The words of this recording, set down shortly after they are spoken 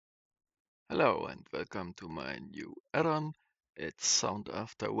Hello and welcome to my new add-on. It's Sound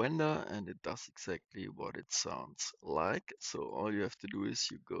After Render and it does exactly what it sounds like. So all you have to do is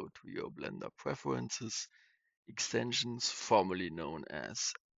you go to your Blender Preferences, Extensions, formerly known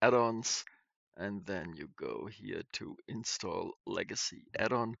as add-ons, and then you go here to Install Legacy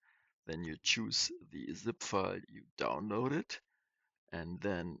Add-on. Then you choose the zip file you downloaded, and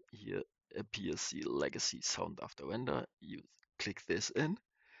then here appears the Legacy Sound After Render. You click this in.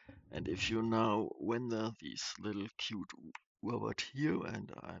 And if you now render this little cute robot here, and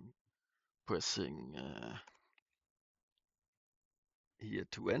I'm pressing here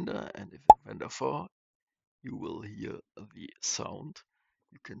to render, and if I render 4, you will hear the sound.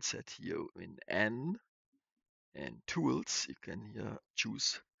 You can set here in N and tools. You can here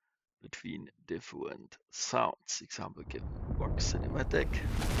choose between different sounds. Example given, box cinematic,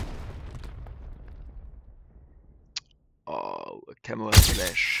 or a camera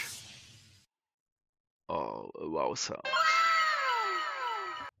flash, or a wow sound.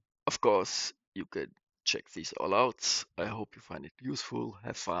 Of course, you can check these all out. I hope you find it useful.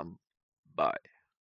 Have fun. Bye.